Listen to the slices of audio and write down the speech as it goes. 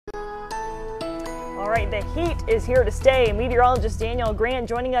All right, the heat is here to stay. Meteorologist Danielle Grant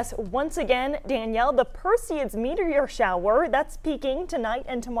joining us once again. Danielle, the Perseid's meteor shower, that's peaking tonight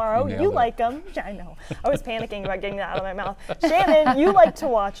and tomorrow. You like them. I know. I was panicking about getting that out of my mouth. Shannon, you like to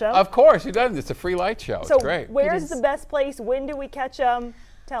watch them. Of course, you does. It's a free light show. So it's great. Where's the best place? When do we catch them?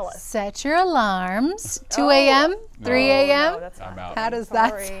 Tell us. Set your alarms. 2 a.m., 3 a.m. No, I'm out. How does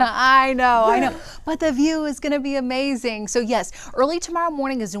that sound? I know. But the view is going to be amazing. So yes, early tomorrow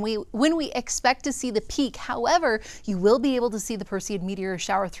morning is when we expect to see the peak. However, you will be able to see the Perseid meteor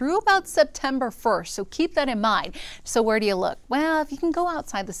shower through about September 1st. So keep that in mind. So where do you look? Well, if you can go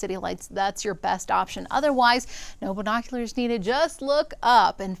outside the city lights, that's your best option. Otherwise, no binoculars needed. Just look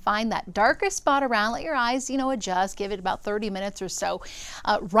up and find that darkest spot around. Let your eyes, adjust. Give it about 30 minutes or so.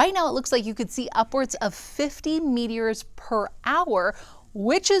 Right now, it looks like you could see upwards of 50 meteors per hour,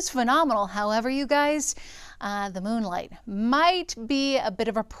 which is phenomenal. However, you guys, the moonlight might be a bit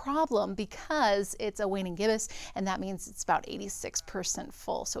of a problem because it's a waning gibbous, and that means it's about 86%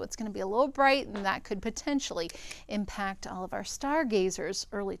 full. So it's going to be a little bright, and that could potentially impact all of our stargazers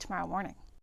early tomorrow morning.